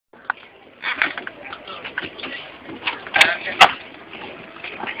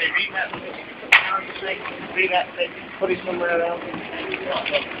Put it somewhere else.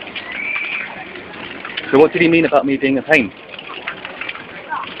 So what did he mean about me being a pain?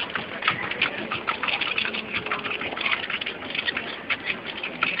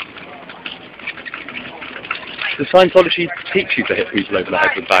 Does Scientology teach you to hit people over the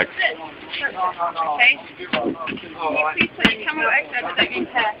head with bags? Okay. Please put your camera right there, but don't you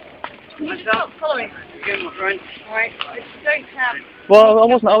care. Can you stop following? Alright, don't have... Well, I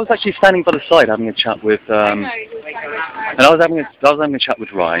wasn't. I was actually standing by the side having a chat with, and I was having a chat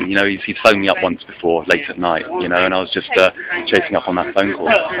with Ryan. You know, he's phoned me up once before, late at night. You know, and I was just chasing up on that phone call.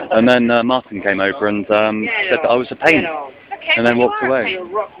 And then Martin came over and said that I was a pain, and then walked away.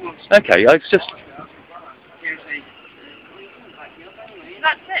 Okay, I was just.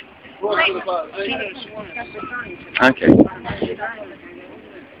 That's it. Okay.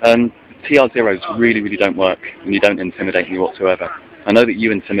 And TR0s really don't work, and you don't intimidate me whatsoever. I know that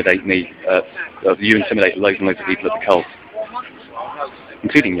you intimidate me, you intimidate loads and loads of people at the cult,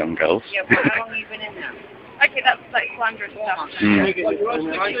 including young girls. Yeah, well, how long have you been in there? Okay, that's like slanderous stuff. So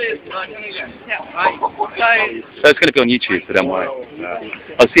it's going to be on YouTube, so don't worry.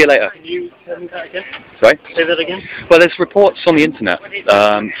 I'll see you later. Can you tell me that again? Sorry? Say that again? Well, there's reports on the internet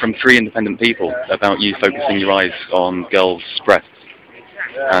from 3 independent people about you focusing your eyes on girls' breasts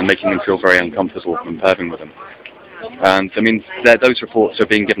and making them feel very uncomfortable from perving with them. And I mean, those reports are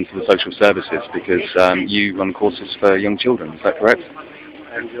being given to the social services because you run courses for young children. Is that correct?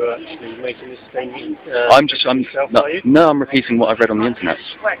 And you're actually making this statement? I'm repeating what I've read on the internet.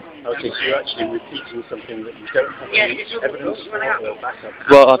 Okay, so you're actually repeating something that you don't have any evidence or backup.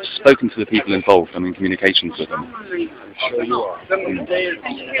 Well, I've spoken to the people involved. I'm in communications with them. I'm sure you are.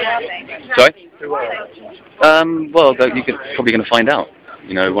 Sorry? Who are they? Well, you're probably going to find out.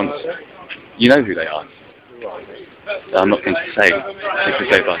 You know, once you know who they are. I'm not going to say because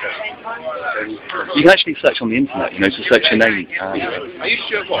they've you can actually search on the internet, you know, to search your name. Are you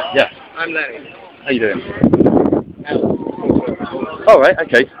sure what? Yeah. I'm Larry. How you doing? All right,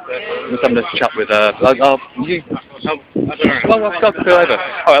 okay. Let's have a chat with, I don't know. well, I'll go over.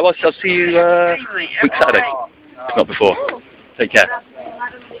 All right, well, I'll see you week Saturday, if not before. Take care.